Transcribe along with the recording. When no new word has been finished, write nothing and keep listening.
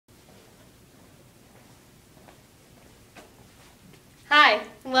Hi,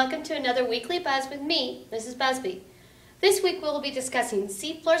 and welcome to another Weekly Buzz with me, Mrs. Busby. This week we will be discussing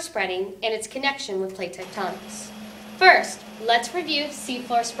seafloor spreading and its connection with plate tectonics. First, let's review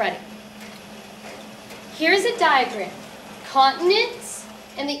seafloor spreading. Here's a diagram, continents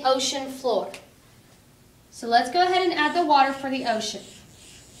and the ocean floor. So let's go ahead and add the water for the ocean.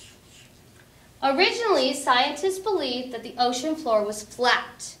 Originally, scientists believed that the ocean floor was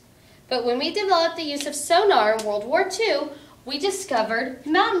flat, but when we developed the use of sonar in World War II, we discovered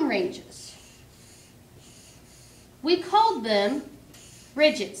mountain ranges. We called them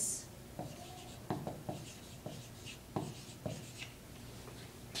ridges.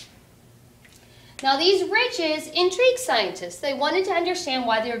 Now these ridges intrigued scientists. They wanted to understand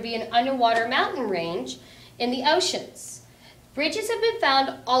why there would be an underwater mountain range in the oceans. Ridges have been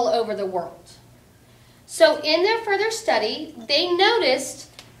found all over the world. So in their further study, they noticed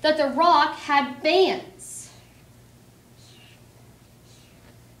that the rock had bands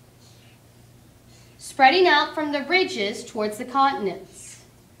spreading out from the ridges towards the continents.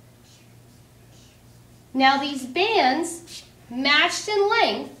 Now these bands matched in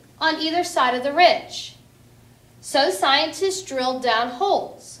length on either side of the ridge. So scientists drilled down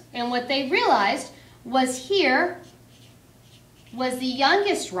holes, and what they realized was here was the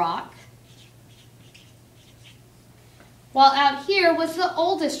youngest rock, while out here was the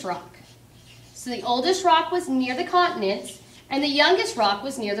oldest rock. So the oldest rock was near the continents, and the youngest rock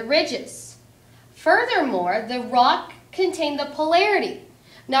was near the ridges. Furthermore, the rock contained the polarity.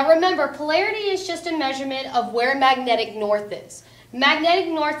 Now remember, polarity is just a measurement of where magnetic north is. Magnetic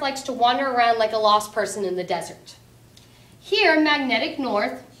north likes to wander around like a lost person in the desert. Here, magnetic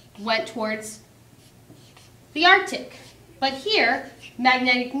north went towards the Arctic. But here,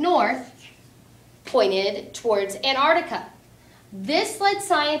 magnetic north pointed towards Antarctica. This led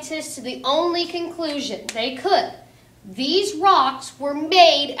scientists to the only conclusion they could. These rocks were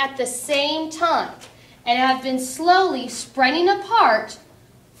made at the same time and have been slowly spreading apart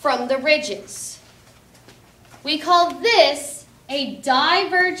from the ridges. We call this a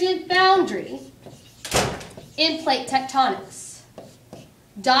divergent boundary in plate tectonics.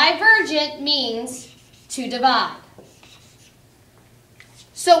 Divergent means to divide.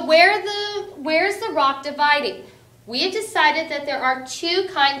 So where's the rock dividing? We have decided that there are two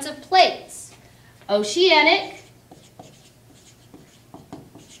kinds of plates, oceanic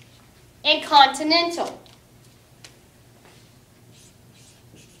and continental.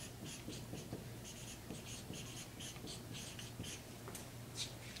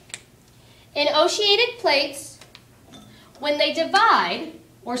 In oceanic plates, when they divide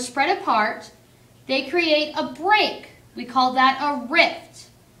or spread apart, they create a break. We call that a rift.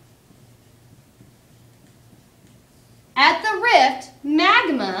 At the rift,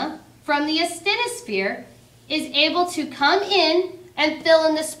 magma from the asthenosphere is able to come in and fill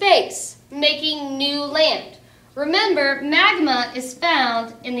in the space, making new land. Remember, magma is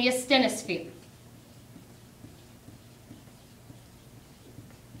found in the asthenosphere.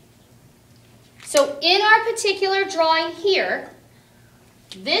 So in our particular drawing here,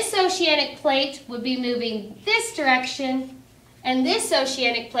 this oceanic plate would be moving this direction, and this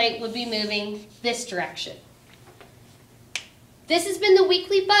oceanic plate would be moving this direction. This has been the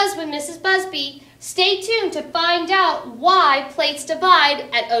Weekly Buzz with Mrs. Busby. Stay tuned to find out why plates divide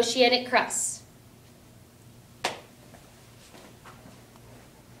at oceanic crusts.